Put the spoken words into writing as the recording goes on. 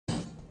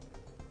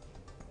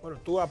Bueno,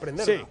 tú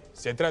aprenderla. Sí,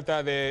 se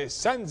trata de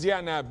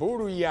Sanjana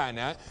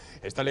Buruyana,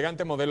 esta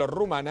elegante modelo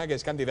rumana que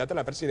es candidata a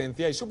la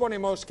presidencia y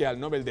suponemos que al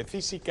Nobel de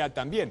Física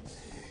también.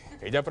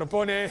 Ella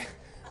propone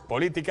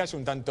políticas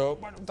un tanto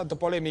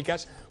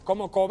polémicas,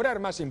 como cobrar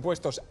más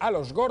impuestos a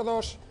los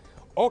gordos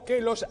o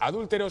que los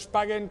adúlteros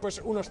paguen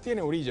pues unos 100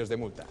 eurillos de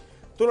multa.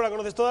 Tú no la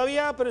conoces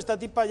todavía, pero esta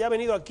tipa ya ha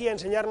venido aquí a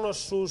enseñarnos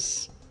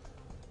sus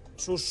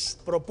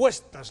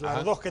propuestas,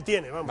 las dos que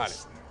tiene, vamos. Vale.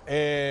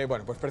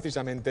 Bueno, pues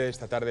precisamente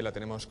esta tarde la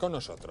tenemos con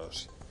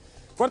nosotros.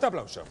 Fuerte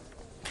aplauso.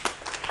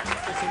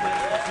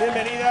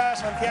 Bienvenida,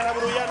 Sanjana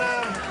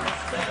Buruyana.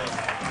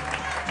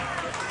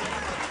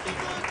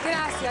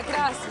 Gracias,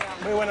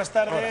 gracias. Muy buenas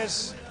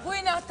tardes.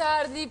 Buenas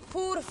tardes,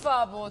 por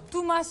favor.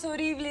 Tú más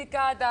horrible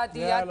cada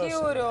día, qué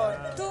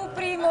horror. Tú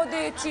primo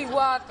de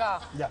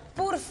Chihuahua. Ya.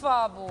 Por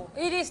favor,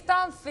 eres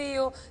tan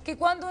feo que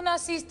cuando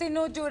naciste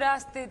no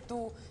lloraste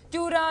tú.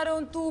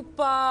 Lloraron tus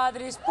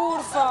padres,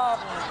 por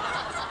favor.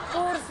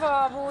 Por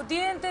favor,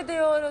 dientes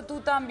de oro tú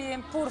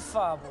también, por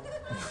favor.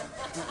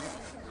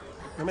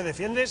 ¿No me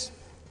defiendes?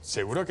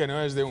 Seguro que no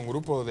es de un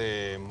grupo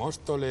de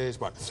Móstoles.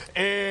 Bueno,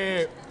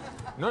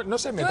 no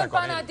se meta Yo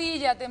con él.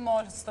 empanadilla de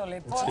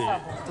Móstoles, por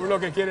favor. Tú lo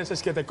que quieres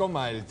es que te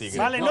coma el tigre.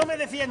 Vale, no me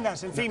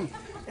defiendas, en fin.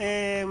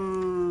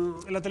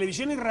 La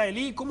televisión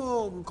israelí,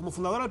 como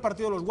fundadora del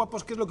partido de los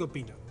guapos, ¿qué es lo que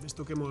opina de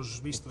esto que hemos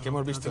visto? ¿Qué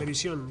hemos visto? La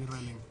televisión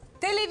israelí.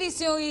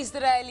 Televisión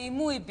israelí,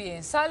 muy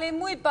bien. Sale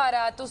muy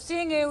barato,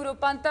 100 euros,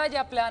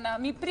 pantalla plana.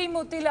 Mi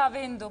primo te la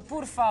vendo,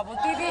 por favor.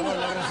 Te No,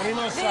 nos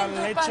referimos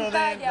al hecho de...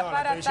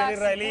 la televisión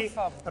israelí,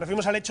 nos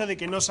referimos al hecho de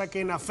que no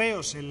saquen a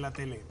feos en la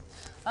tele.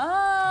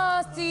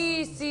 Ah,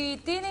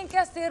 sí, tienen que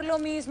hacer lo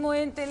mismo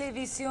en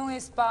Televisión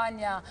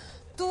España.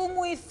 Tú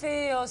muy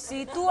feo,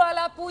 sí, tú a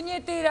la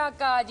puñetera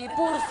calle,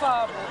 por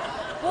favor.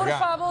 Por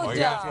favor,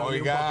 ya.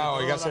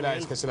 Oiga,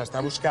 es que se la está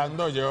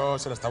buscando,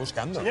 se la está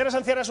buscando. Señora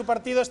Sanjana, su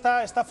partido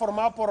está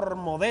formado por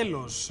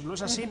modelos, no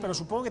es así, pero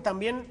supongo que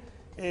también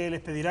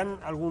les pedirán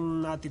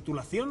alguna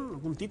titulación,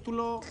 algún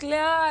título.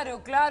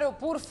 Claro,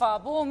 por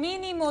favor,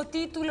 mínimo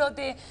título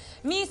de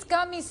Miss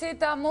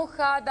Camiseta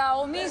Mojada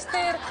o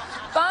Mister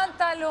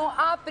Pantalón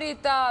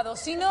Apretado,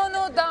 si no,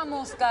 no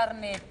damos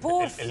carnet,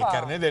 por favor. El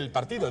carnet del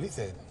partido,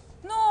 dice.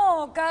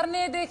 No,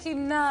 carnet de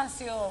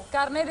gimnasio,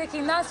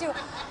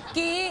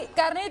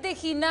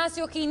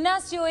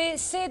 gimnasio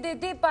es sede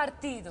de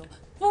partido,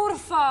 por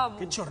favor.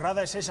 ¿Qué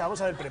chorrada es esa?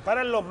 Vamos a ver,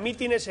 ¿preparan los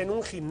mítines en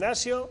un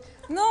gimnasio?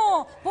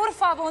 No, por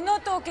favor,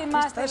 no toque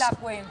más de la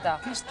cuenta.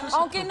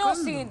 Aunque no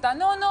sienta,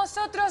 no,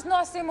 nosotros no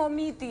hacemos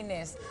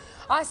mítines.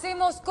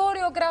 Hacemos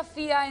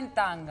coreografía en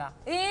tanga,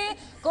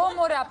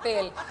 como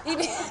rapel.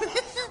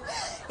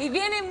 Y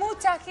viene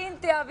mucha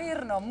gente a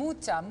vernos,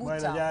 mucha.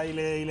 Bueno, ya, ¿y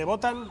le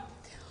votan?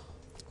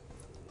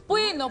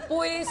 Bueno,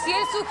 pues si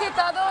el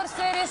sujetador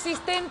es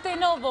resistente,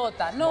 no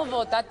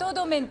vota,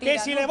 todo mentira. Que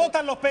si le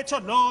votan los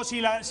pechos, no, si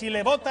la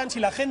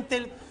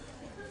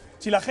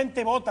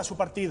gente vota a su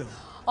partido.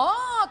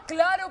 Ah,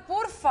 claro,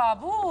 por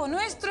favor,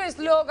 nuestro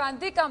eslogan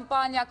de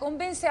campaña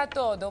convence a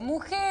todos,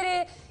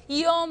 mujeres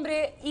y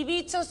hombres y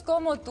bichos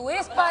como tú,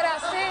 es para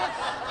ser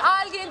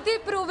alguien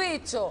de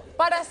provecho.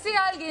 Para ser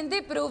alguien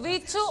de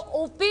provecho,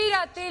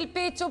 opírate el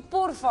pecho,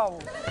 por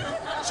favor.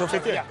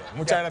 Suficiente.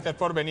 Muchas gracias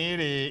por venir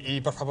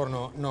y por favor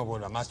no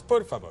vuelva más.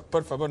 Por favor,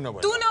 no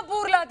vuelva. Tú no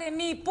burlas de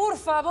mí, por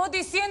favor,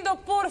 diciendo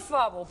por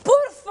favor.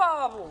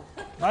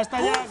 Basta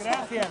ya,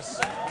 gracias.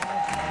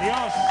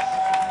 Adiós.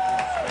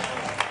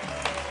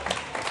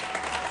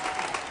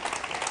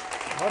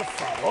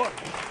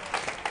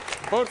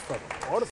 Por favor.